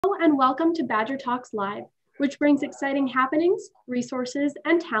Hello and welcome to Badger Talks Live, which brings exciting happenings, resources,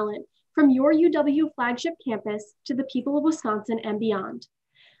 and talent from your UW flagship campus to the people of Wisconsin and beyond.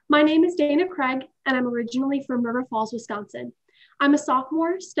 My name is Dana Craig, and I'm originally from River Falls, Wisconsin. I'm a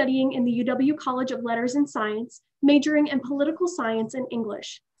sophomore studying in the UW College of Letters and Science, majoring in political science and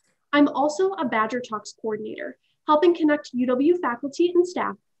English. I'm also a Badger Talks coordinator, helping connect UW faculty and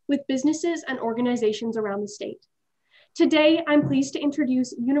staff with businesses and organizations around the state. Today, I'm pleased to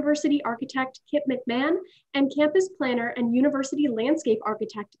introduce University Architect Kip McMahan and Campus Planner and University Landscape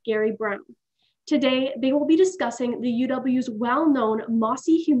Architect Gary Brown. Today, they will be discussing the UW's well-known Mosse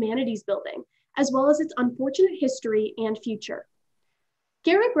Humanities Building, as well as its unfortunate history and future.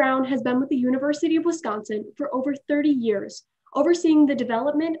 Gary Brown has been with the University of Wisconsin for over 30 years, overseeing the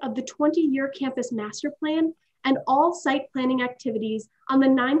development of the 20-year campus master plan and all site planning activities on the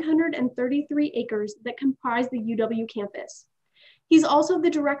 933 acres that comprise the UW campus. He's also the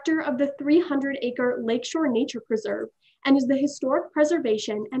director of the 300-acre Lakeshore Nature Preserve and is the Historic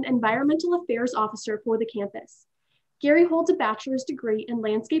Preservation and Environmental Affairs Officer for the campus. Gary holds a bachelor's degree in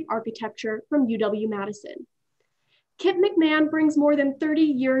landscape architecture from UW-Madison. Kip McMahan brings more than 30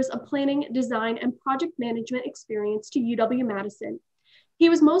 years of planning, design, and project management experience to UW-Madison. He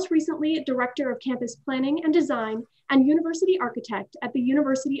was most recently Director of Campus Planning and Design and University Architect at the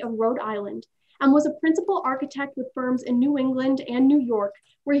University of Rhode Island, and was a principal architect with firms in New England and New York,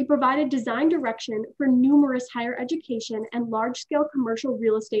 where he provided design direction for numerous higher education and large-scale commercial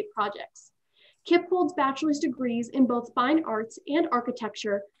real estate projects. Kip holds bachelor's degrees in both fine arts and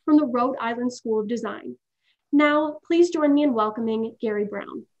architecture from the Rhode Island School of Design. Now, please join me in welcoming Gary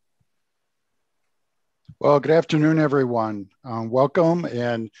Brown. Well, good afternoon, everyone. Welcome,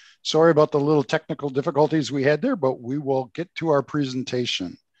 and sorry about the little technical difficulties we had there, but we will get to our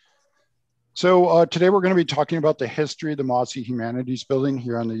presentation. So today we're going to be talking about the history of the Mosse Humanities Building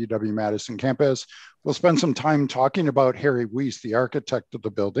here on the UW-Madison campus. We'll spend some time talking about Harry Weese, the architect of the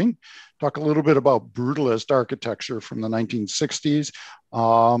building, talk a little bit about brutalist architecture from the 1960s,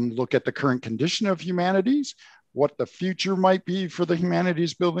 look at the current condition of humanities, what the future might be for the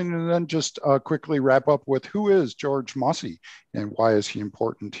Humanities Building, and then just quickly wrap up with who is George Mosse and why is he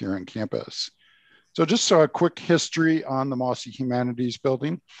important here on campus. So just a quick history on the Mosse Humanities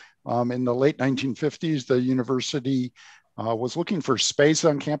Building. In the late 1950s, the university was looking for space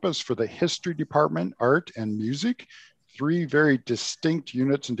on campus for the history department, art, and music. Three very distinct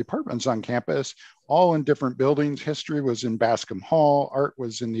units and departments on campus, all in different buildings. History was in Bascom Hall, art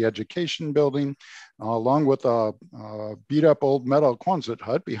was in the education building, along with a beat up old metal Quonset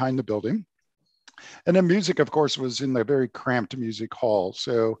hut behind the building. And then music, of course, was in the very cramped music hall.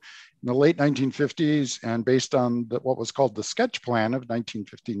 So in the late 1950s, and based on what was called the sketch plan of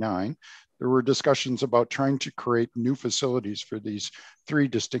 1959, there were discussions about trying to create new facilities for these three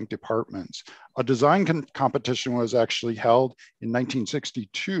distinct departments. A design competition was actually held in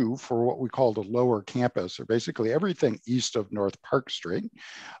 1962 for what we called a lower campus, or basically everything east of North Park Street.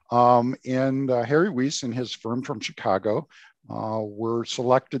 And Harry Weese and his firm from Chicago were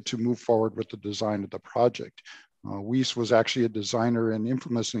selected to move forward with the design of the project. Weese was actually a designer and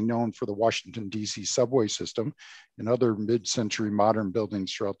infamously known for the Washington, D.C. subway system and other mid-century modern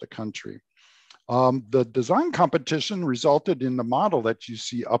buildings throughout the country. The design competition resulted in the model that you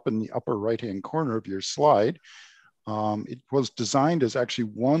see up in the upper right-hand corner of your slide. It was designed as actually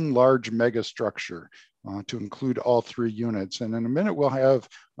one large mega structure to include all three units. And in a minute, we'll have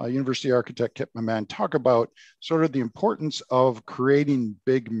University Architect Kip McMahan talk about sort of the importance of creating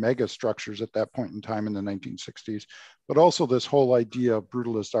big mega structures at that point in time in the 1960s, but also this whole idea of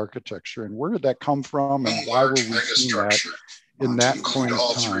brutalist architecture and where did that come from and why were we seeing that in that point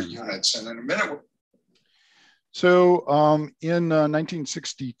of time. Units. And in a minute. So in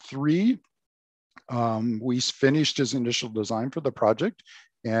 1963, Weese finished his initial design for the project,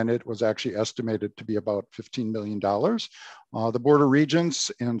 and it was actually estimated to be about $15 million. The Board of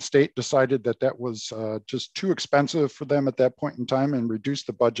Regents and state decided that that was just too expensive for them at that point in time and reduced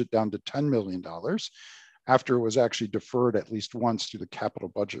the budget down to $10 million after it was actually deferred at least once through the capital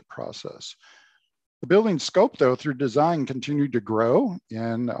budget process. The building scope, though, through design continued to grow,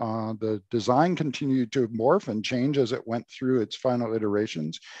 and the design continued to morph and change as it went through its final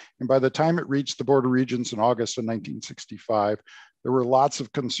iterations. And by the time it reached the Board of Regents in August of 1965, there were lots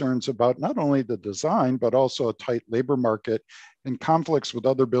of concerns about not only the design, but also a tight labor market and conflicts with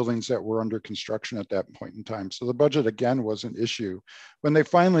other buildings that were under construction at that point in time. So the budget, again, was an issue. When they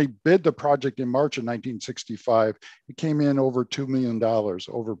finally bid the project in March of 1965, it came in over $2 million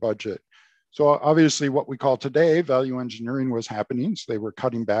over budget. So obviously what we call today value engineering was happening. So they were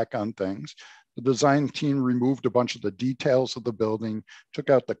cutting back on things. The design team removed a bunch of the details of the building, took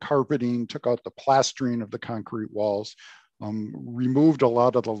out the carpeting, took out the plastering of the concrete walls, removed a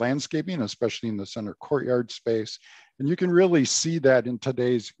lot of the landscaping, especially in the center courtyard space. And you can really see that in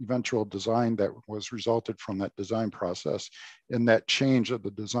today's eventual design that was resulted from that design process and that change of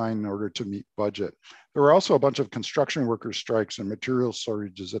the design in order to meet budget. There were also a bunch of construction worker strikes and material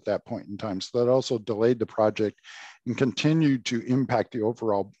shortages at that point in time. So that also delayed the project and continued to impact the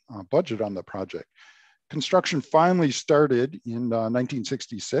overall budget on the project. Construction finally started in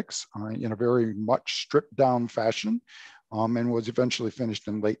 1966 in a very much stripped down fashion. And was eventually finished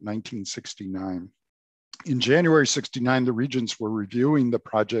in late 1969. In January 69, the Regents were reviewing the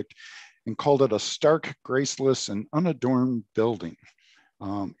project and called it a stark, graceless, and unadorned building.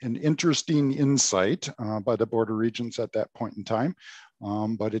 An interesting insight by the Board of Regents at that point in time,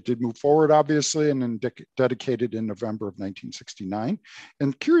 but it did move forward, obviously, and then dedicated in November of 1969.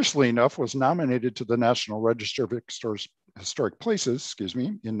 And curiously enough, was nominated to the National Register of Historic Places, in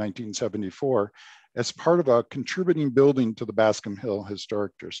 1974, as part of a contributing building to the Bascom Hill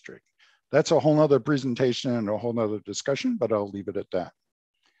Historic District. That's a whole nother presentation and a whole nother discussion, but I'll leave it at that.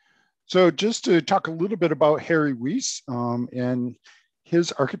 So just to talk a little bit about Harry Weese and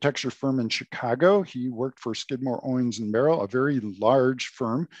his architecture firm in Chicago. He worked for Skidmore, Owings and Merrill, a very large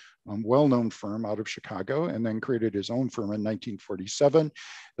firm, well-known firm out of Chicago, and then created his own firm in 1947.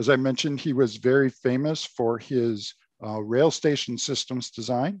 As I mentioned, he was very famous for his rail station systems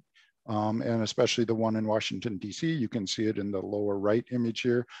design. And especially the one in Washington, D.C. You can see it in the lower right image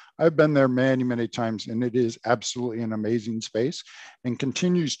here. I've been there many, many times, and it is absolutely an amazing space and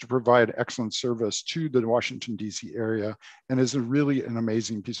continues to provide excellent service to the Washington, D.C. area and is really an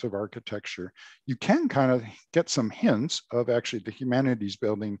amazing piece of architecture. You can kind of get some hints of actually the Humanities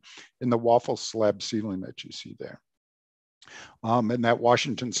Building in the waffle slab ceiling that you see there. And that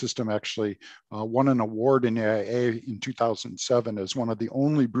Washington system actually won an award in AIA in 2007 as one of the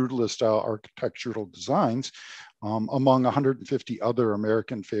only brutalist style architectural designs among 150 other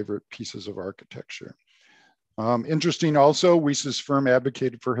American favorite pieces of architecture. Interesting also, Weese's firm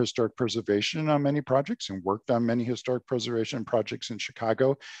advocated for historic preservation on many projects and worked on many historic preservation projects in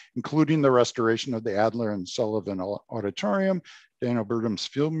Chicago, including the restoration of the Adler and Sullivan Auditorium, Daniel Burnham's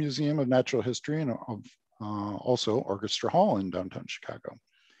Field Museum of Natural History, and also Orchestra Hall in downtown Chicago.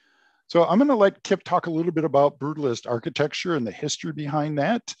 So I'm gonna let Kip talk a little bit about brutalist architecture and the history behind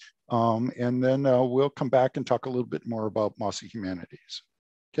that. And then we'll come back and talk a little bit more about Mosse Humanities.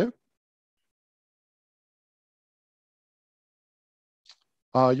 Kip?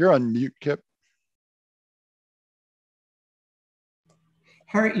 You're on mute, Kip.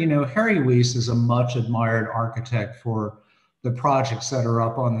 Harry Weese is a much admired architect for the projects that are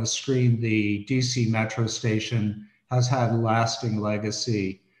up on the screen. The DC Metro Station has had lasting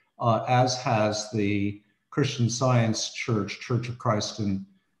legacy, as has the Christian Science Church, Church of Christ and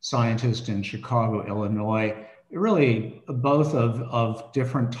Scientist in Chicago, Illinois. Really both of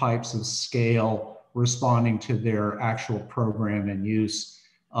different types of scale responding to their actual program and use.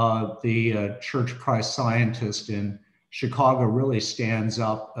 The Church of Christ Scientist in Chicago really stands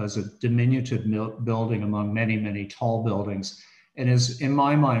up as a diminutive building among many, many tall buildings, and is, in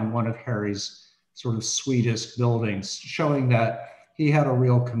my mind, one of Harry's sort of sweetest buildings, showing that he had a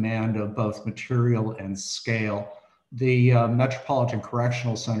real command of both material and scale. The Metropolitan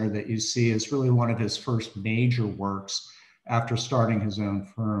Correctional Center that you see is really one of his first major works after starting his own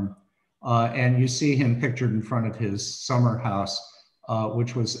firm. And you see him pictured in front of his summer house,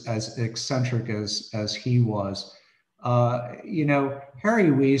 which was as eccentric as he was. Harry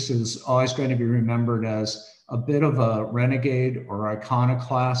Weese is always going to be remembered as a bit of a renegade or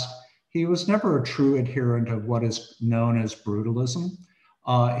iconoclast. He was never a true adherent of what is known as brutalism.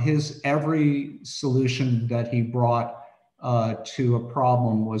 His every solution that he brought to a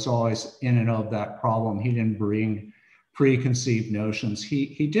problem was always in and of that problem. He didn't bring preconceived notions.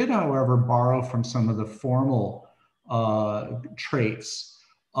 He did, however, borrow from some of the formal traits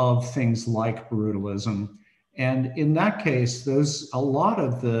of things like brutalism. And in that case, a lot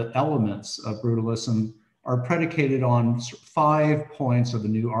of the elements of brutalism are predicated on 5 points of the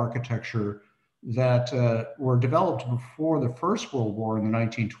new architecture that were developed before the First World War in the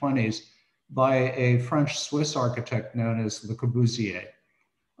 1920s by a French-Swiss architect known as Le Corbusier.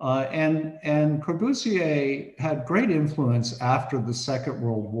 And Corbusier had great influence after the Second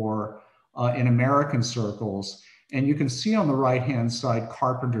World War in American circles. And you can see on the right-hand side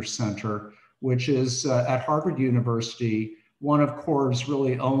Carpenter Center, which is at Harvard University, one of Cor's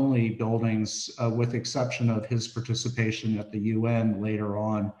really only buildings, with exception of his participation at the UN later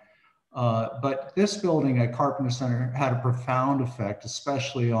on. But this building at Carpenter Center had a profound effect,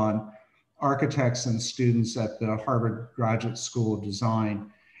 especially on architects and students at the Harvard Graduate School of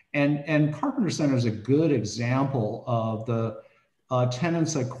Design. And Carpenter Center is a good example of the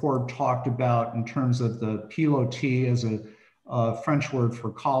tenets that Cord talked about in terms of the pilotis as a French word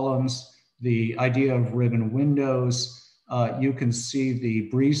for columns, the idea of ribbon windows. You can see the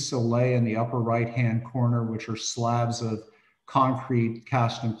brise soleil in the upper right-hand corner, which are slabs of concrete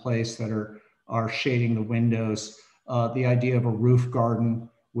cast in place that are shading the windows. The idea of a roof garden,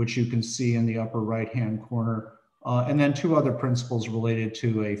 which you can see in the upper right-hand corner. And then two other principles related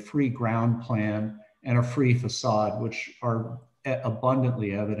to a free ground plan and a free facade, which are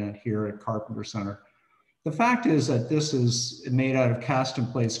abundantly evident here at Carpenter Center. The fact is that this is made out of cast in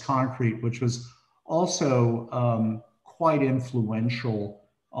place concrete, which was also quite influential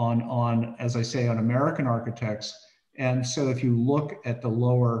on, as I say, on American architects. And so if you look at the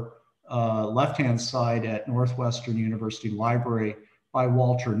lower left-hand side at Northwestern University Library by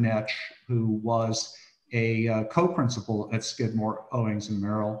Walter Netsch, who was a co-principal at Skidmore, Owings and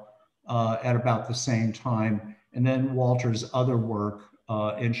Merrill at about the same time. And then Walter's other work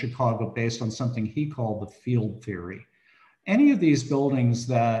in Chicago based on something he called the field theory. Any of these buildings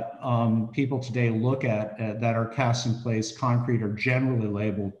that people today look at that are cast in place concrete are generally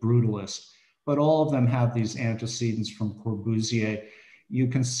labeled brutalist, but all of them have these antecedents from Corbusier. You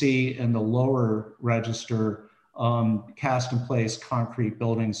can see in the lower register cast in place concrete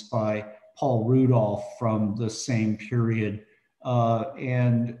buildings by Paul Rudolph from the same period.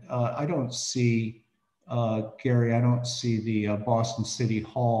 I don't see, Gary, I don't see the Boston City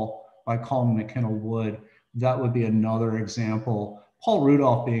Hall by Coleman McKinnell Wood. That would be another example. Paul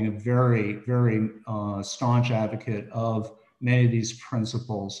Rudolph being a very, very staunch advocate of many of these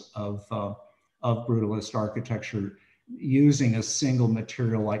principles of brutalist architecture, using a single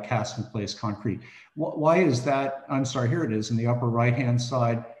material like cast in place concrete. Why is that? I'm sorry, here it is in the upper right-hand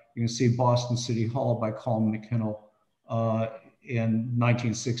side. You can see Boston City Hall by Coleman McKinnell in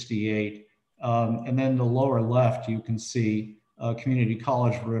 1968. And then the lower left, you can see Community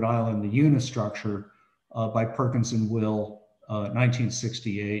College of Rhode Island, the unistructure by Perkins and Will,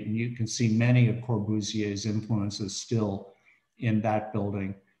 1968. And you can see many of Corbusier's influences still in that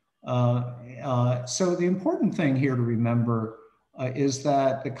building. So the important thing here to remember is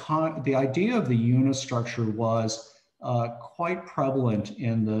that the idea of the unistructure was quite prevalent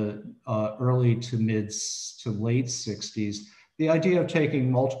in the early to late 60s. The idea of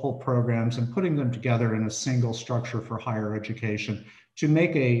taking multiple programs and putting them together in a single structure for higher education to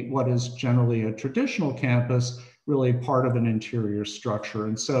make what is generally a traditional campus really part of an interior structure.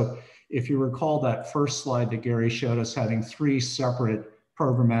 And so if you recall that first slide that Gary showed us having three separate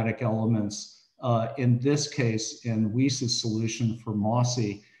programmatic elements, in this case, in Weese's solution for Mosse,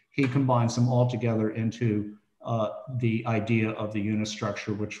 he combines them all together into the idea of the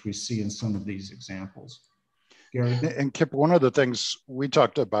unistructure, which we see in some of these examples. Gary? And Kip, one of the things we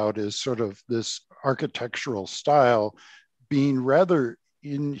talked about is sort of this architectural style being rather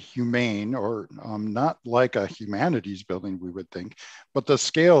inhumane, or not like a humanities building, we would think, but the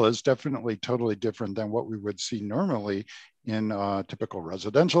scale is definitely totally different than what we would see normally in typical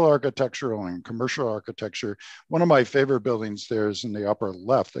residential architecture and commercial architecture. One of my favorite buildings there is in the upper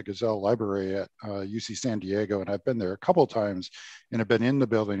left, the Gazelle Library at UC San Diego, and I've been there a couple times and have been in the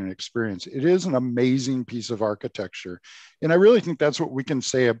building and experienced. It is an amazing piece of architecture. And I really think that's what we can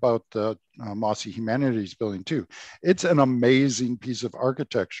say about the Mosse Humanities Building too. It's an amazing piece of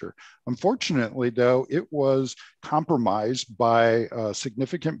architecture. Unfortunately though, it was compromised by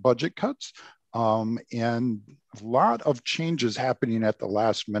significant budget cuts and a lot of changes happening at the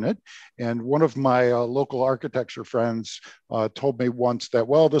last minute. And one of my local architecture friends told me once that,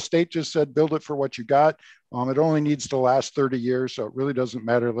 well, the state just said, build it for what you got. It only needs to last 30 years. So it really doesn't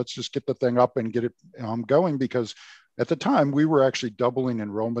matter. Let's just get the thing up and get it going, because at the time we were actually doubling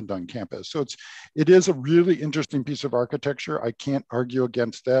enrollment on campus. So it is a really interesting piece of architecture. I can't argue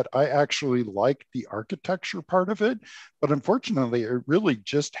against that. I actually like the architecture part of it, but unfortunately it really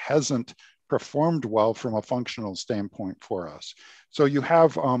just hasn't performed well from a functional standpoint for us. So you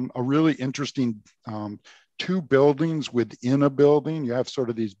have a really interesting two buildings within a building. You have sort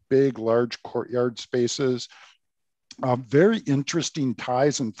of these big, large courtyard spaces. Very interesting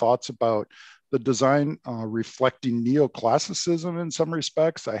ties and thoughts about the design reflecting neoclassicism in some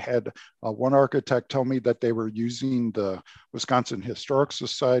respects. I had one architect tell me that they were using the Wisconsin Historic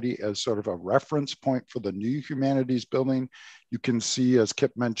Society as sort of a reference point for the new humanities building. You can see, as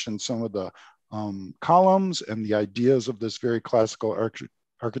Kip mentioned, some of the columns and the ideas of this very classical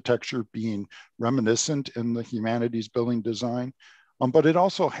architecture being reminiscent in the humanities building design. But it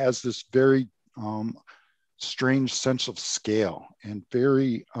also has this very strange sense of scale and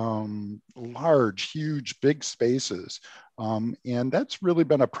very large, huge, big spaces. And that's really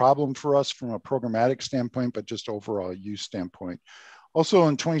been a problem for us from a programmatic standpoint, but just overall use standpoint. Also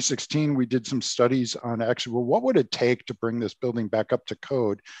in 2016, we did some studies on actually, well, what would it take to bring this building back up to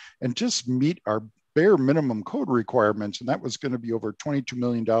code and just meet our bare minimum code requirements? And that was going to be over $22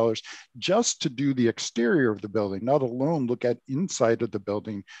 million just to do the exterior of the building, not alone look at inside of the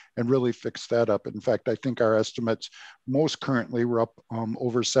building and really fix that up. In fact, I think our estimates most currently were up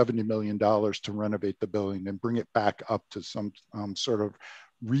over $70 million to renovate the building and bring it back up to some sort of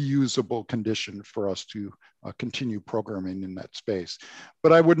reusable condition for us to continue programming in that space.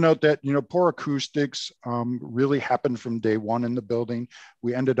 But I would note that, poor acoustics really happened from day one in the building.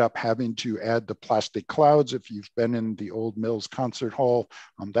 We ended up having to add the plastic clouds. If you've been in the old Mills concert hall,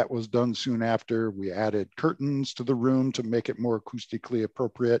 that was done soon after. We added curtains to the room to make it more acoustically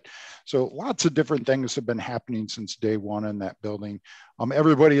appropriate. So lots of different things have been happening since day one in that building.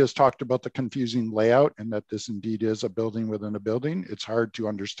 Everybody has talked about the confusing layout and that this indeed is a building within a building. It's hard to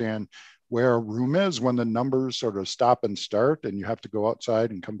understand where a room is when the numbers sort of stop and start and you have to go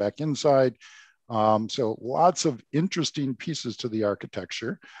outside and come back inside. So lots of interesting pieces to the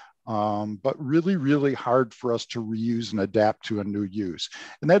architecture, but really, really hard for us to reuse and adapt to a new use.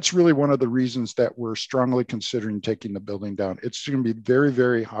 And that's really one of the reasons that we're strongly considering taking the building down. It's going to be very,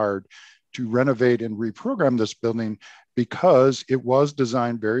 very hard to renovate and reprogram this building because it was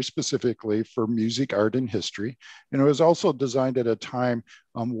designed very specifically for music, art, and history. And it was also designed at a time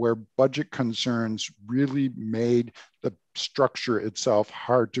where budget concerns really made the structure itself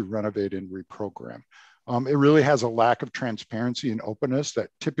hard to renovate and reprogram. It really has a lack of transparency and openness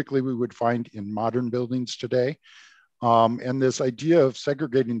that typically we would find in modern buildings today. And this idea of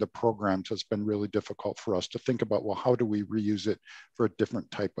segregating the programs has been really difficult for us to think about, well, how do we reuse it for a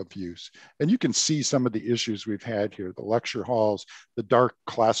different type of use? And you can see some of the issues we've had here, the lecture halls, the dark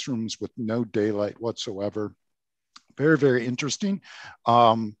classrooms with no daylight whatsoever. Very, very interesting,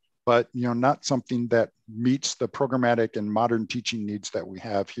 but not something that meets the programmatic and modern teaching needs that we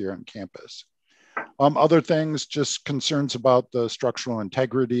have here on campus. Other things, just concerns about the structural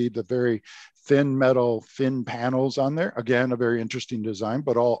integrity, the very thin metal, thin panels on there. Again, a very interesting design,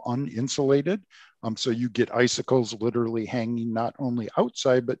 but all uninsulated. So you get icicles literally hanging not only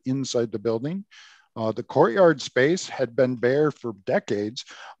outside, but inside the building. The courtyard space had been bare for decades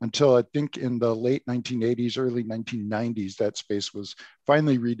until I think in the late 1980s, early 1990s, that space was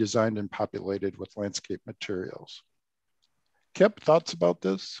finally redesigned and populated with landscape materials. Kip, thoughts about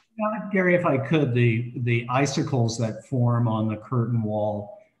this? Yeah, Gary, if I could, the icicles that form on the curtain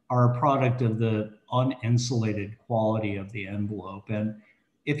wall are a product of the uninsulated quality of the envelope. And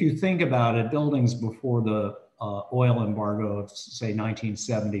if you think about it, buildings before the oil embargo of, say,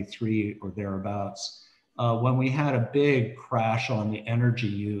 1973 or thereabouts, when we had a big crash on the energy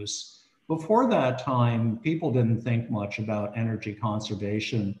use, before that time, people didn't think much about energy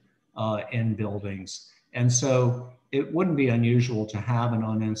conservation in buildings. And so it wouldn't be unusual to have an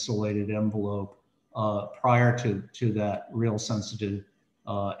uninsulated envelope prior to that real sensitive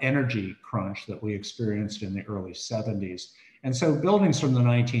energy crunch that we experienced in the early 70s. And so buildings from the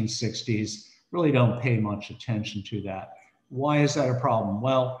 1960s really don't pay much attention to that. Why is that a problem?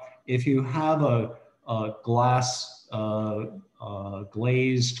 Well, if you have a glass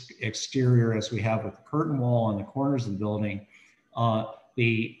glazed exterior, as we have with the curtain wall on the corners of the building,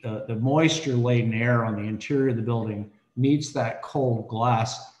 the moisture-laden air on the interior of the building meets that cold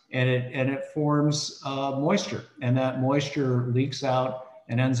glass, and it forms moisture, and that moisture leaks out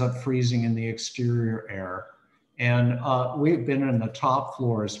and ends up freezing in the exterior air. And we've been in the top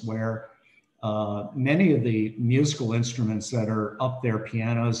floors where many of the musical instruments that are up there,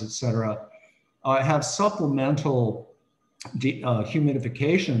 pianos, et cetera, have supplemental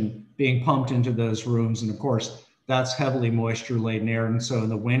humidification being pumped into those rooms. And of course, that's heavily moisture laden air. And so in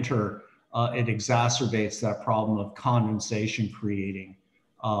the winter, it exacerbates that problem of condensation creating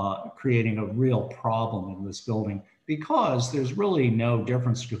a real problem in this building, because there's really no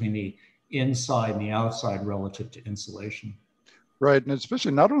difference between the inside and the outside relative to insulation. Right, and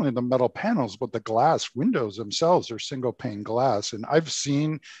especially not only the metal panels, but the glass windows themselves are single pane glass. And I've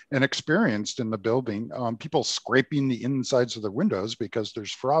seen and experienced in the building people scraping the insides of the windows because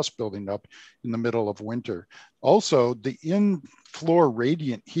there's frost building up in the middle of winter. Also, the in-floor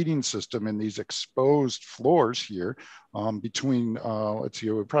radiant heating system in these exposed floors here between, let's see,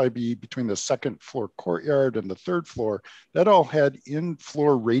 it would probably be between the second floor courtyard and the third floor, that all had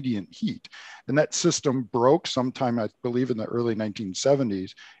in-floor radiant heat. And that system broke sometime, I believe, in the early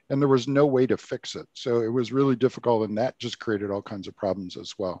 1970s, and there was no way to fix it. So it was really difficult, and that just created all kinds of problems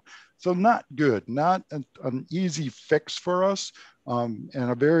as well. So not good, not an easy fix for us, and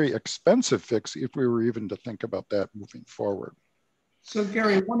a very expensive fix if we were even to think about that moving forward. So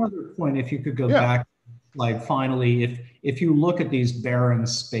Gary, one other point, if you could go back, like finally, if you look at these barren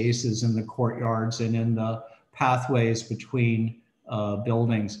spaces in the courtyards and in the pathways between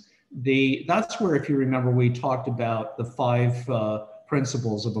buildings, that's where, if you remember, we talked about the 5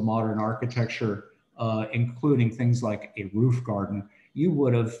 principles of a modern architecture, including things like a roof garden. You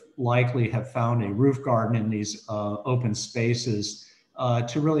would have likely have found a roof garden in these open spaces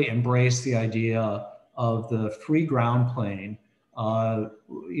to really embrace the idea of the free ground plane, and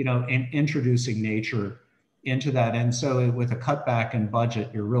introducing nature into that. And so with a cutback in budget,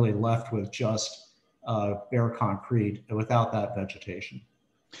 you're really left with just bare concrete without that vegetation.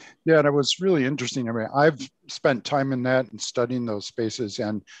 Yeah, and it was really interesting. I mean, I've spent time in that and studying those spaces,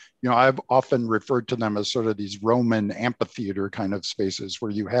 and I've often referred to them as sort of these Roman amphitheater kind of spaces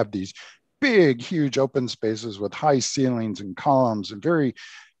where you have these big, huge open spaces with high ceilings and columns and very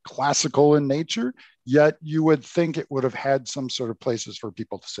classical in nature. Yet you would think it would have had some sort of places for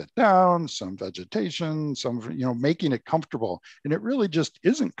people to sit down, some vegetation, some, making it comfortable. And it really just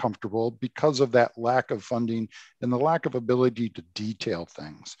isn't comfortable because of that lack of funding and the lack of ability to detail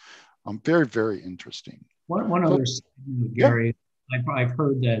things. Very, very interesting. One other, Gary, I've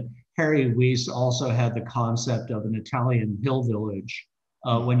heard that Harry Weese also had the concept of an Italian hill village.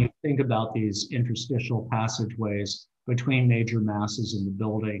 When you think about these interstitial passageways between major masses in the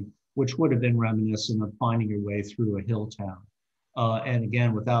building, which would have been reminiscent of finding your way through a hill town. And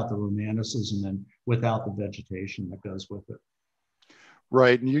again, without the romanticism and without the vegetation that goes with it.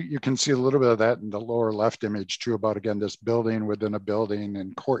 Right, and you can see a little bit of that in the lower left image too, about, again, this building within a building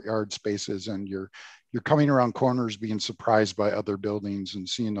and courtyard spaces, and you're coming around corners being surprised by other buildings and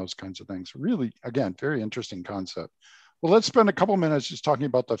seeing those kinds of things. Really, again, very interesting concept. Well, let's spend a couple minutes just talking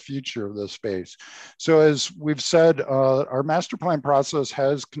about the future of this space. So as we've said, our master plan process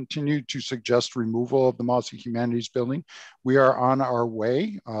has continued to suggest removal of the Mosse Humanities Building. We are on our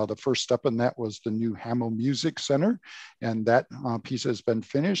way. The first step in that was the new Hamill Music Center, and that piece has been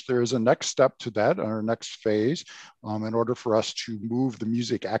finished. There is a next step to that, our next phase. In order for us to move the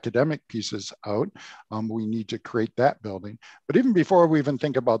music academic pieces out, we need to create that building. But even before we even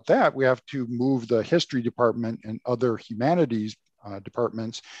think about that, we have to move the history department and other humanities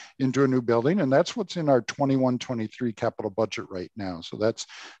departments into a new building. And that's what's in our 21-23 capital budget right now. So that's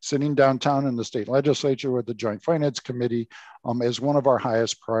sitting downtown in the state legislature with the Joint Finance Committee as one of our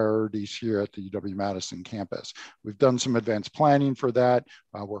highest priorities here at the UW-Madison campus. We've done some advanced planning for that.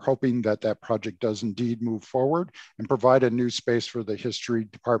 We're hoping that that project does indeed move forward and provide a new space for the history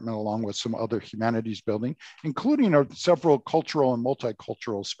department, along with some other humanities building, including several cultural and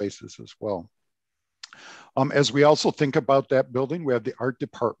multicultural spaces as well. As we also think about that building, we have the art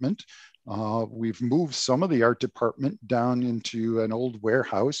department. We've moved some of the art department down into an old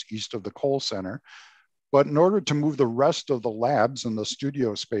warehouse east of the Cole Center. But in order to move the rest of the labs and the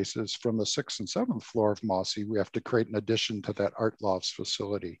studio spaces from the 6th and 7th floor of Mosse, we have to create an addition to that Art Lofts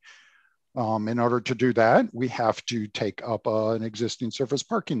facility. In order to do that, we have to take up an existing surface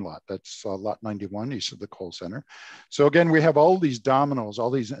parking lot. That's lot 91 east of the Cole Center. So again, we have all these dominoes, all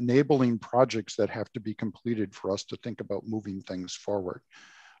these enabling projects that have to be completed for us to think about moving things forward.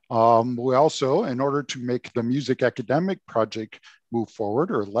 We also, in order to make the music academic project move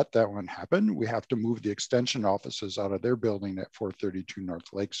forward or let that one happen, we have to move the extension offices out of their building at 432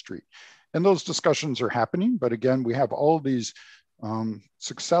 North Lake Street. And those discussions are happening, but again, we have all these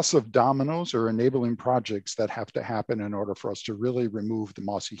successive dominoes or enabling projects that have to happen in order for us to really remove the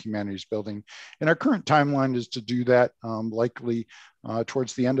Mosse Humanities Building. And our current timeline is to do that likely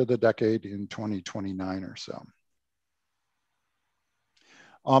towards the end of the decade in 2029 or so.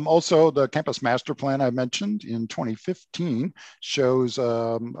 Also, the campus master plan I mentioned in 2015 shows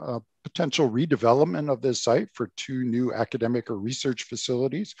a potential redevelopment of this site for 2 new academic or research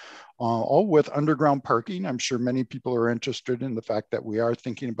facilities, all with underground parking. I'm sure many people are interested in the fact that we are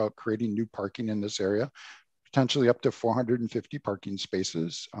thinking about creating new parking in this area, potentially up to 450 parking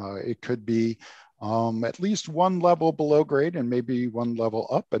spaces. It could be at least 1 level below grade and maybe 1 level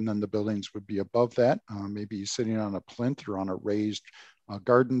up, and then the buildings would be above that, maybe sitting on a plinth or on a raised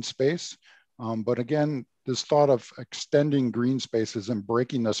garden space. But again, this thought of extending green spaces and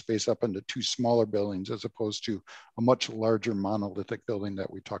breaking the space up into two smaller buildings as opposed to a much larger monolithic building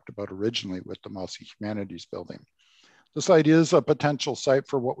that we talked about originally with the Mosse Humanities Building. The site is a potential site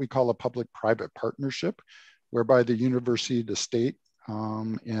for what we call a public-private partnership, whereby the university, the state,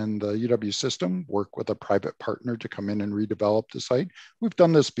 and the UW system work with a private partner to come in and redevelop the site. We've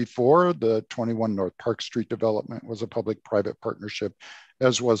done this before. The 21 North Park Street development was a public-private partnership,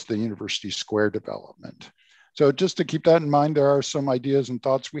 as was the University Square development. So just to keep that in mind, there are some ideas and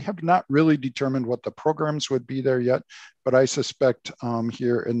thoughts. We have not really determined what the programs would be there yet, but I suspect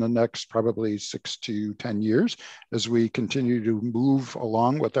here in the next probably 6 to 10 years, as we continue to move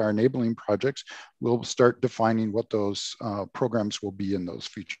along with our enabling projects, we'll start defining what those programs will be in those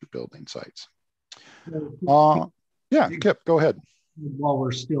future building sites. Yeah, Kip, go ahead. While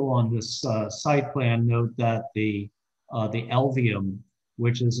we're still on this site plan, note that the Elvium,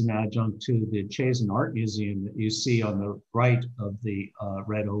 which is an adjunct to the Chazen Art Museum that you see on the right of the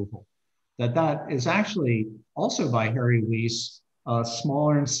red oval, that is actually also by Harry Weese,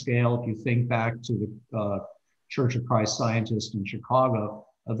 smaller in scale. If you think back to the Church of Christ Scientist in Chicago,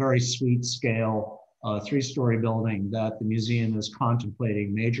 a very sweet scale 3-story building that the museum is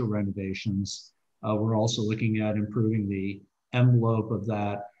contemplating major renovations. We're also looking at improving the envelope of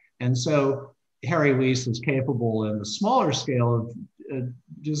that. And so Harry Weese is capable in the smaller scale of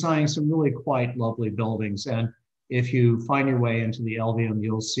designing some really quite lovely buildings. And if you find your way into the Elvium,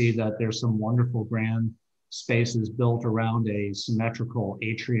 you'll see that there's some wonderful grand spaces built around a symmetrical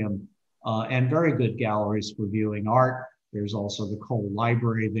atrium and very good galleries for viewing art. There's also the Cole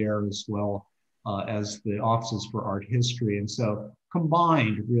Library there, as well as the offices for art history. And so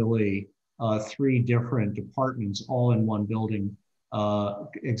combined, really, 3 different departments all in one building,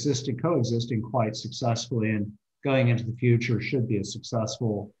 coexisting quite successfully, and going into the future should be a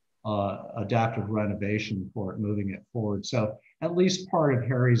successful adaptive renovation for it, moving it forward. So at least part of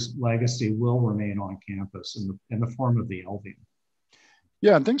Harry's legacy will remain on campus in the form of the Elvium.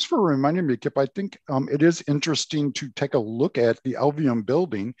 Yeah, and thanks for reminding me, Kip. I think it is interesting to take a look at the Elvium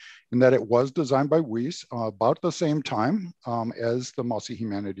building in that it was designed by Weese about the same time as the Mosse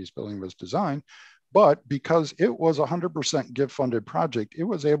Humanities Building was designed. But because it was a 100% gift-funded project, it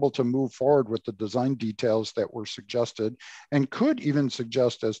was able to move forward with the design details that were suggested and could even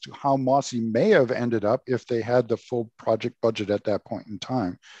suggest as to how Mosse may have ended up if they had the full project budget at that point in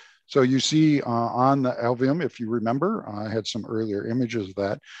time. So you see on the Elvium, if you remember, I had some earlier images of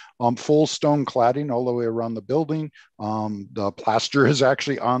that, full stone cladding all the way around the building. The plaster is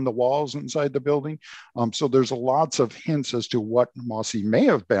actually on the walls inside the building. So there's lots of hints as to what Mosse may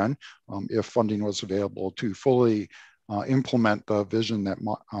have been if funding was available to fully implement the vision that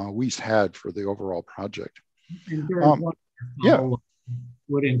Weese had for the overall project. Yeah.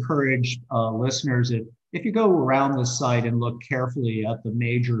 Would encourage listeners, if you go around the site and look carefully at the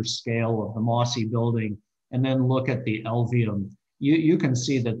major scale of the Mosse building and then look at the Elvium, you can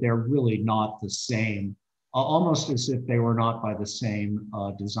see that they're really not the same, almost as if they were not by the same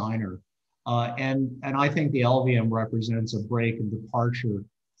designer. And I think the Elvium represents a break and departure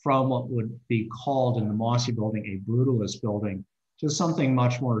from what would be called in the Mosse building a brutalist building to something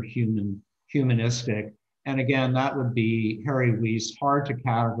much more humanistic. And again, that would be Harry Weese, hard to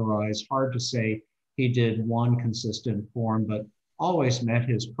categorize, hard to say he did one consistent form, but always met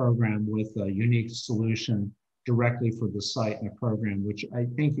his program with a unique solution directly for the site and a program, which I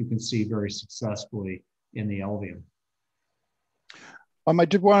think you can see very successfully in the Elvium. I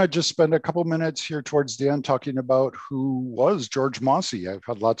did want to just spend a couple minutes here towards the end talking about who was George Mosse. I've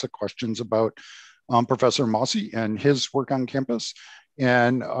had lots of questions about Professor Mosse and his work on campus.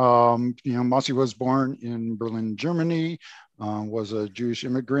 And, Mosse was born in Berlin, Germany, was a Jewish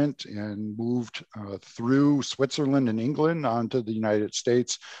immigrant and moved through Switzerland and England onto the United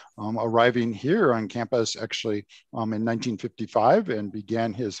States, arriving here on campus actually in 1955 and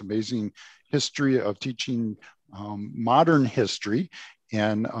began his amazing history of teaching modern history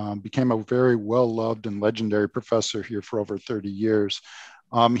and became a very well-loved and legendary professor here for over 30 years.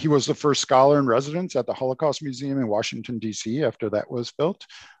 He was the first scholar in residence at the Holocaust Museum in Washington, D.C. after that was built.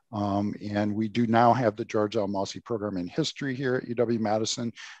 And we do now have the George L. Mosse Program in History here at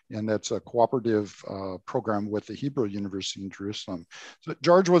UW-Madison, and that's a cooperative program with the Hebrew University in Jerusalem. So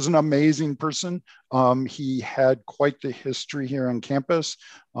George was an amazing person. He had quite the history here on campus,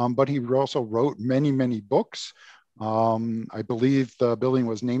 but he also wrote many, many books. I believe the building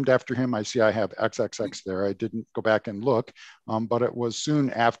was named after him. I see I have XXX there. I didn't go back and look, but it was soon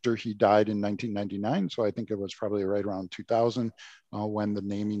after he died in 1999. So I think it was probably right around 2000 when the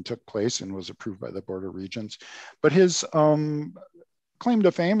naming took place and was approved by the Board of Regents. But his claim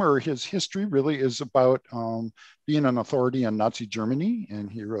to fame, or his history, really is about being an authority on Nazi Germany.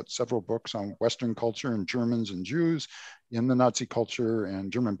 And he wrote several books on Western culture and Germans and Jews in the Nazi culture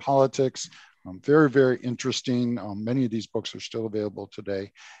and German politics. Very, very interesting. Many of these books are still available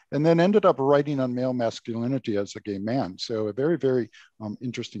today. And then ended up writing on male masculinity as a gay man. So a very, very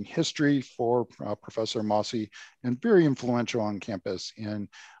interesting history for Professor Mosse, and very influential on campus. And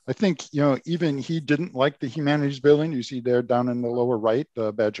I think, even he didn't like the Humanities Building. You see there down in the lower right,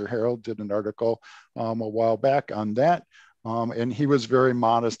 the Badger Herald did an article a while back on that. And he was very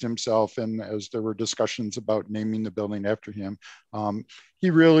modest himself. And as there were discussions about naming the building after him, he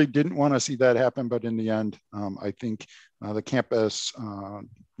really didn't want to see that happen. But in the end, I think the campus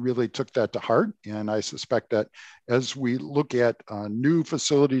really took that to heart. And I suspect that as we look at new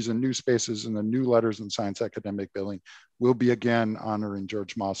facilities and new spaces in the new Letters and Science Academic Building, we'll be again honoring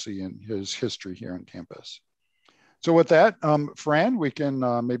George Mosse and his history here on campus. So with that, Fran, we can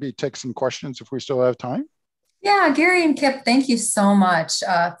maybe take some questions if we still have time. Yeah, Gary and Kip, thank you so much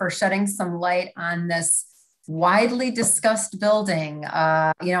for shedding some light on this widely discussed building.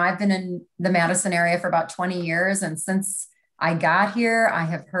 I've been in the Madison area for about 20 years, and since I got here, I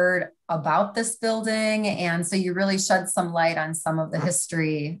have heard about this building. And so you really shed some light on some of the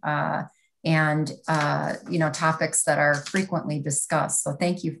history and topics that are frequently discussed. So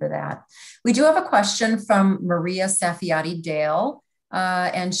thank you for that. We do have a question from Maria Safiati Dale.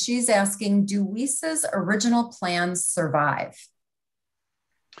 And she's asking, do Weese's original plans survive?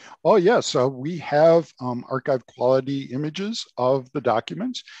 Oh, yes. So we have archive quality images of the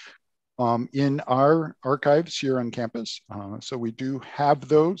documents in our archives here on campus. So we do have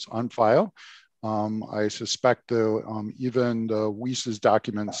those on file. I suspect even the Weese's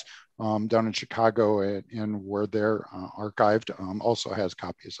documents down in Chicago and where they're archived also has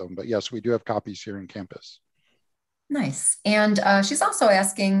copies of them. But yes, we do have copies here on campus. Nice. And she's also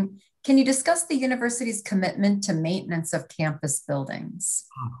asking, can you discuss the university's commitment to maintenance of campus buildings?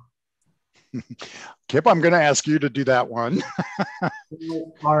 Kip, I'm going to ask you to do that one.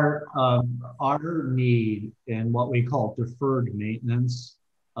 Our need in what we call deferred maintenance,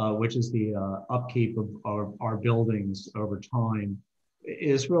 which is the upkeep of our buildings over time,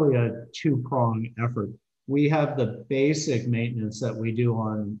 is really a two-pronged effort. We have the basic maintenance that we do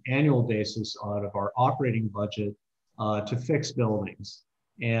on annual basis out of our operating budget to fix buildings.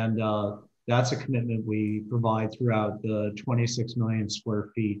 And that's a commitment we provide throughout the 26 million square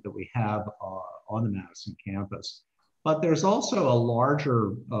feet that we have on the Madison campus. But there's also a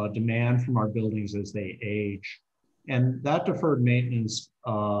larger demand from our buildings as they age. And that deferred maintenance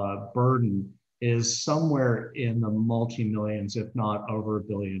burden is somewhere in the multi-millions, if not over $1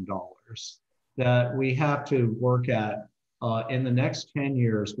 billion, that we have to work at in the next 10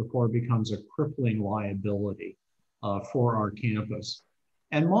 years before it becomes a crippling liability for our campus.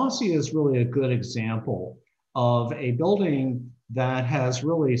 And Mosse is really a good example of a building that has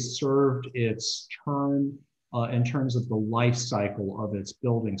really served its turn in terms of the life cycle of its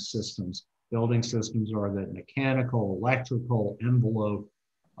building systems. Building systems are the mechanical, electrical, envelope,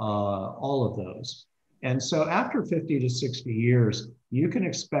 all of those. And so after 50 to 60 years, you can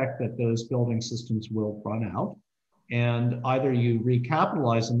expect that those building systems will run out, and either you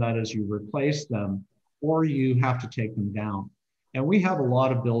recapitalize them, that is, you replace them, or you have to take them down. And we have a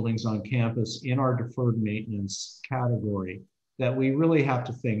lot of buildings on campus in our deferred maintenance category that we really have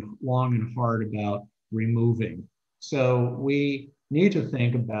to think long and hard about removing. So we need to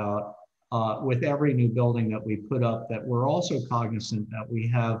think about, with every new building that we put up, that we're also cognizant that we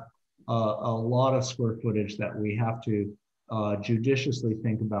have a lot of square footage that we have to judiciously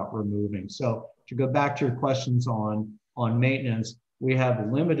think about removing. So to go back to your questions on maintenance, we have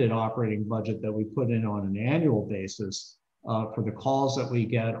a limited operating budget that we put in on an annual basis for the calls that we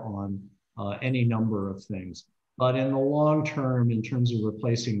get on any number of things. But in the long term, in terms of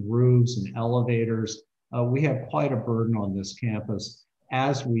replacing roofs and elevators, we have quite a burden on this campus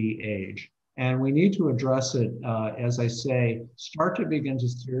as we age. And we need to address it, as I say, start to begin to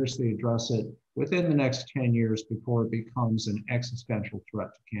seriously address it within the next 10 years before it becomes an existential threat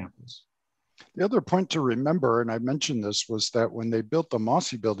to campus. The other point to remember, and I mentioned this, was that when they built the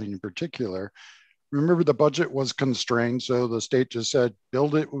Mosse building in particular, remember the budget was constrained. So the state just said,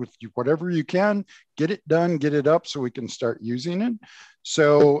 build it with whatever you can, get it done, get it up so we can start using it.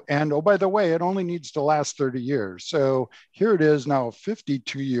 So, and oh, by the way, it only needs to last 30 years. So here it is now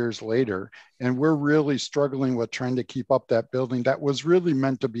 52 years later, and we're really struggling with trying to keep up that building that was really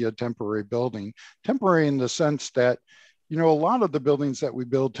meant to be a temporary building. Temporary in the sense that a lot of the buildings that we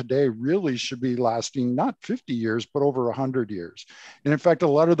build today really should be lasting not 50 years, but over 100 years. And in fact, a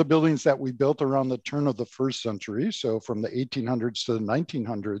lot of the buildings that we built around the turn of the first century, so from the 1800s to the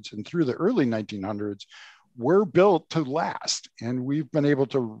 1900s and through the early 1900s, were built to last. And we've been able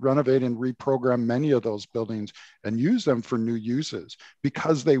to renovate and reprogram many of those buildings and use them for new uses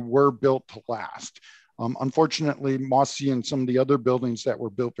because they were built to last. Unfortunately, Mosse and some of the other buildings that were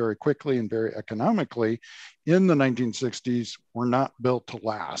built very quickly and very economically in the 1960s were not built to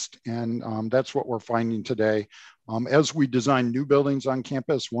last. And that's what we're finding today. As we design new buildings on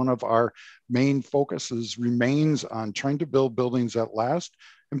campus, one of our main focuses remains on trying to build buildings that last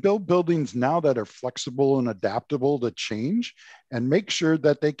and build buildings now that are flexible and adaptable to change and make sure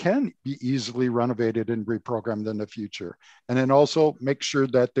that they can be easily renovated and reprogrammed in the future. And then also make sure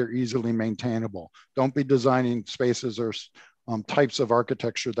that they're easily maintainable. Don't be designing spaces or types of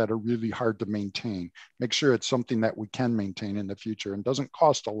architecture that are really hard to maintain. Make sure it's something that we can maintain in the future and doesn't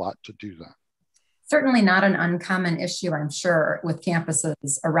cost a lot to do that. Certainly not an uncommon issue, I'm sure, with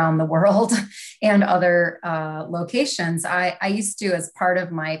campuses around the world and other locations. I used to, as part of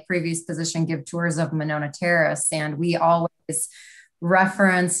my previous position, give tours of Monona Terrace, and we always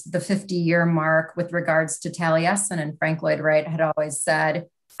referenced the 50-year mark with regards to Taliesin, and Frank Lloyd Wright had always said,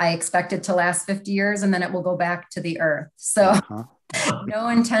 I expect it to last 50 years and then it will go back to the earth. So no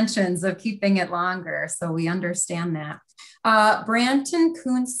intentions of keeping it longer. So we understand that. Branton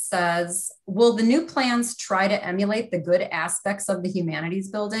Kuntz says, will the new plans try to emulate the good aspects of the Humanities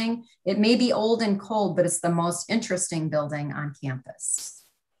Building? It may be old and cold, but it's the most interesting building on campus.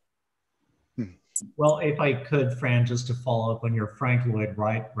 Well, if I could, Fran, just to follow up on your Frank Lloyd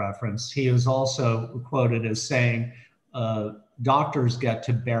Wright reference, he is also quoted as saying, doctors get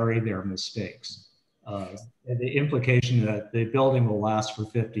to bury their mistakes. The implication that the building will last for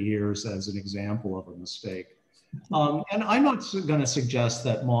 50 years as an example of a mistake. And I'm not going to suggest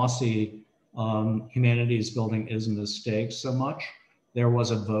that Mosse Humanities Building is a mistake so much. There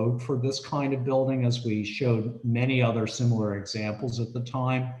was a vogue for this kind of building, as we showed many other similar examples at the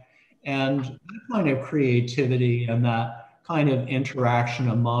time. And that kind of creativity and that kind of interaction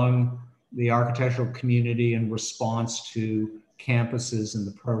among the architectural community in response to campuses and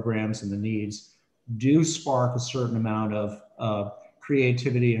the programs and the needs do spark a certain amount of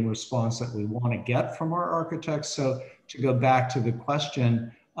creativity and response that we want to get from our architects. So to go back to the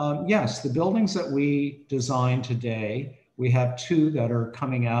question, yes, the buildings that we design today, we have two that are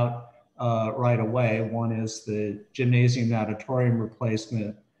coming out right away. One is the gymnasium auditorium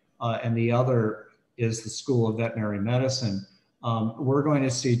replacement, and the other is the School of Veterinary Medicine. We're going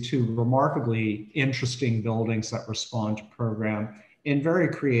to see two remarkably interesting buildings that respond to program in very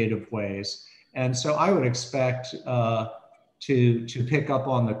creative ways. And so I would expect to pick up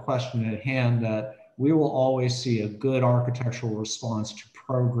on the question at hand that we will always see a good architectural response to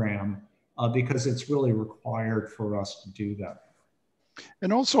program because it's really required for us to do that.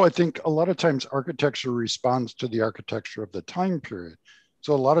 And also, I think a lot of times architecture responds to the architecture of the time period.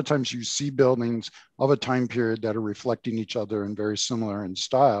 So a lot of times you see buildings of a time period that are reflecting each other and very similar in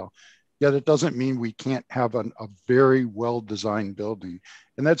style. Yet it doesn't mean we can't have a very well-designed building.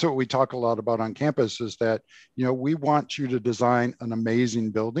 And that's what we talk a lot about on campus is that, we want you to design an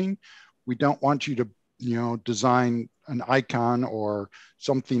amazing building. We don't want you to, design an icon or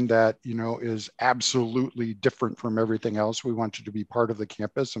something that, is absolutely different from everything else. We want you to be part of the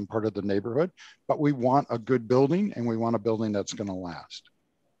campus and part of the neighborhood, but we want a good building and we want a building that's going to last.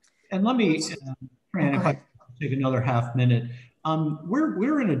 And let me, Fran, if I take another half minute,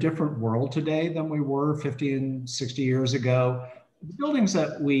 we're in a different world today than we were 50 and 60 years ago. The buildings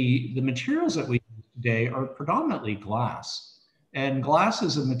the materials that we use today are predominantly glass. And glass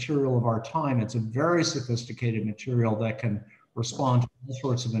is a material of our time. It's a very sophisticated material that can respond to all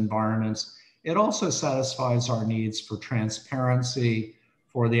sorts of environments. It also satisfies our needs for transparency,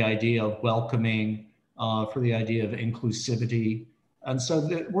 for the idea of welcoming, for the idea of inclusivity. And so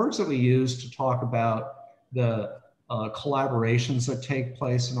the words that we use to talk about the collaborations that take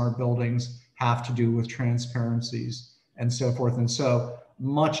place in our buildings have to do with transparencies and so forth. And so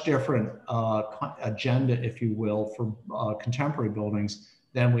much different agenda, if you will, for contemporary buildings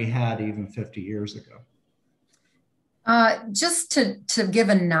than we had even 50 years ago. Just to give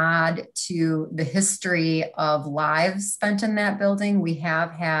a nod to the history of lives spent in that building, we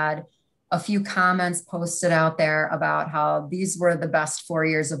have had a few comments posted out there about how these were the best 4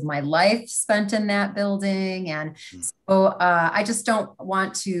 years of my life spent in that building. And so I just don't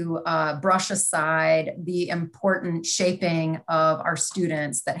want to brush aside the important shaping of our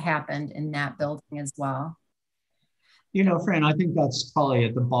students that happened in that building as well. You know, Fran, I think that's probably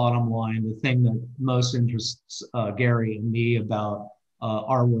at the bottom line, the thing that most interests Gary and me about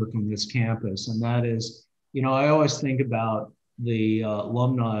our work on this campus. And that is, you know, I always think about the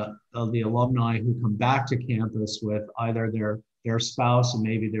alumni who come back to campus with either their spouse and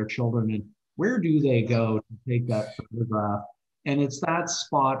maybe their children, and where do they go to take that photograph? And it's that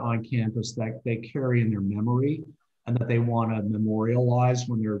spot on campus that they carry in their memory and that they want to memorialize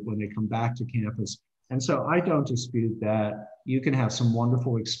when they come back to campus. And so I don't dispute that you can have some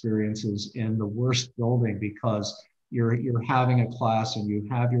wonderful experiences in the worst building because you're having a class and you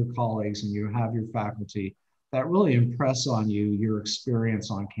have your colleagues and you have your faculty that really impress on you your experience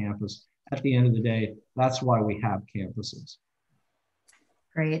on campus. At the end of the day, that's why we have campuses.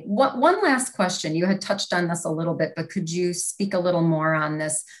 Great. One last question. You had touched on this a little bit, but could you speak a little more on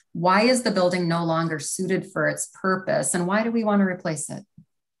this? Why is the building no longer suited for its purpose, and why do we want to replace it?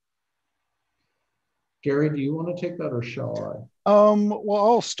 Gary, do you want to take that or shall I? Well,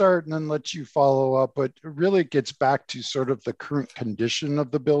 I'll start and then let you follow up, but it really gets back to sort of the current condition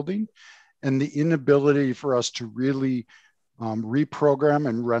of the building and the inability for us to really reprogram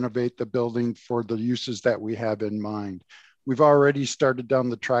and renovate the building for the uses that we have in mind. We've already started down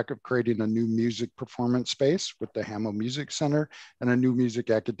the track of creating a new music performance space with the Hamill Music Center and a new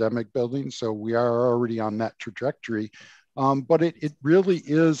music academic building. So we are already on that trajectory. But it really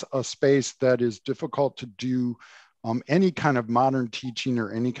is a space that is difficult to do any kind of modern teaching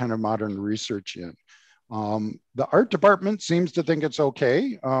or any kind of modern research in. The art department seems to think it's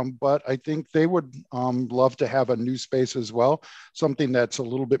okay, but I think they would love to have a new space as well, something that's a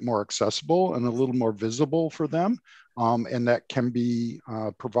little bit more accessible and a little more visible for them, and that can be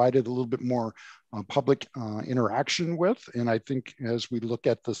provided a little bit more public interaction with. And I think as we look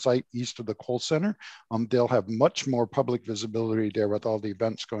at the site east of the Cole Center, they'll have much more public visibility there with all the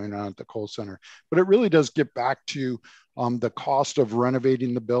events going on at the Cole Center. But it really does get back to the cost of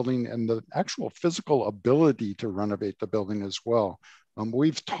renovating the building and the actual physical ability to renovate the building as well.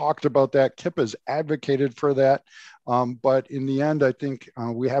 We've talked about that. KIPP has advocated for that. But in the end, I think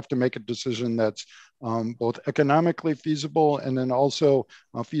we have to make a decision that's both economically feasible and then also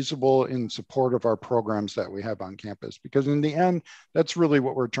feasible in support of our programs that we have on campus. Because in the end, that's really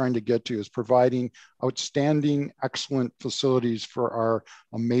what we're trying to get to, is providing outstanding, excellent facilities for our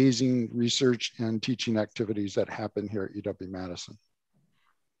amazing research and teaching activities that happen here at UW-Madison.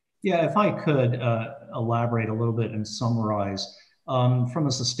 Yeah, if I could elaborate a little bit and summarize. From a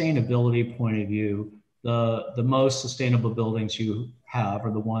sustainability point of view, the most sustainable buildings you have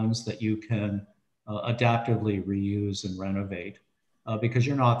are the ones that you can adaptively reuse and renovate because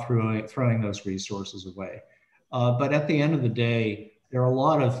you're not throwing those resources away. But at the end of the day, there are a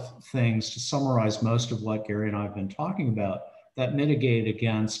lot of things, to summarize most of what Gary and I have been talking about, that mitigate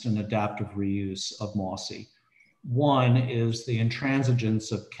against an adaptive reuse of Mosse. One is the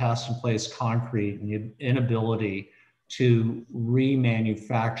intransigence of cast-in-place concrete and the inability to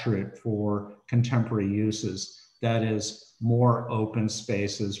remanufacture it for contemporary uses. That is, more open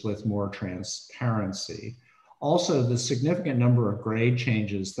spaces with more transparency. Also, the significant number of grade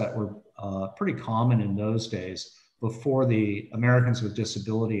changes that were pretty common in those days before the Americans with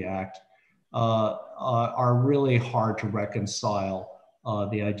Disability Act are really hard to reconcile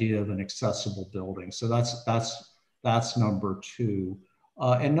the idea of an accessible building. So that's number two.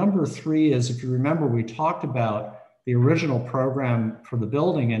 And number three is, if you remember, we talked about the original program for the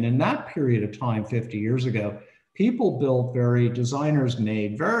building. And in that period of time, 50 years ago, designers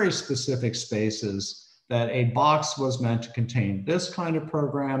made very specific spaces that a box was meant to contain this kind of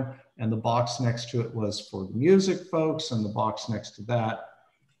program, and the box next to it was for the music folks, and the box next to that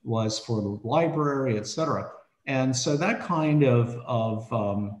was for the library, et cetera. And so that kind of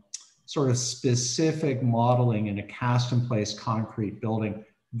sort of specific modeling in a cast-in-place concrete building,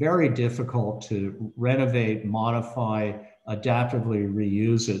 very difficult to renovate, modify, adaptively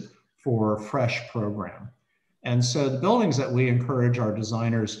reuse it for a fresh program. And so the buildings that we encourage our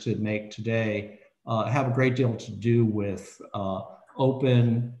designers to make today have a great deal to do with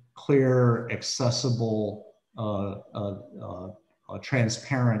open, clear, accessible,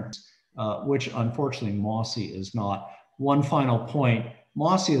 transparent, which unfortunately Mosse is not. One final point,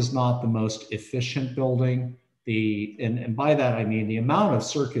 Mosse is not the most efficient building. And by that I mean the amount of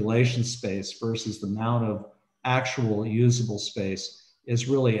circulation space versus the amount of actual usable space is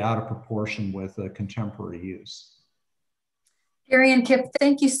really out of proportion with a contemporary use. Gary and Kip,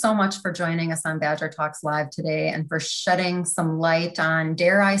 thank you so much for joining us on Badger Talks Live today and for shedding some light on,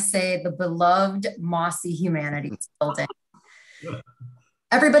 dare I say, the beloved Mosse Humanities Building.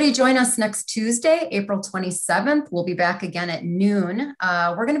 Everybody join us next Tuesday, April 27th. We'll be back again at noon.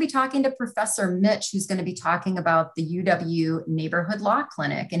 We're going to be talking to Professor Mitch, who's going to be talking about the UW Neighborhood Law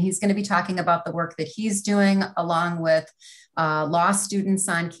Clinic. And he's going to be talking about the work that he's doing along with law students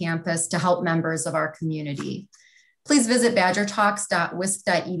on campus to help members of our community. Please visit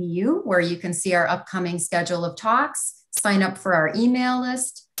badgertalks.wisc.edu, where you can see our upcoming schedule of talks, sign up for our email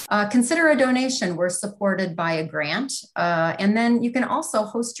list, consider a donation. We're supported by a grant. And then you can also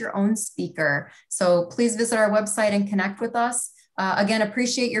host your own speaker. So please visit our website and connect with us. Again,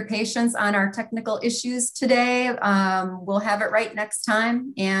 appreciate your patience on our technical issues today. We'll have it right next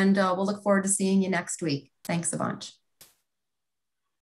time, and we'll look forward to seeing you next week. Thanks a bunch.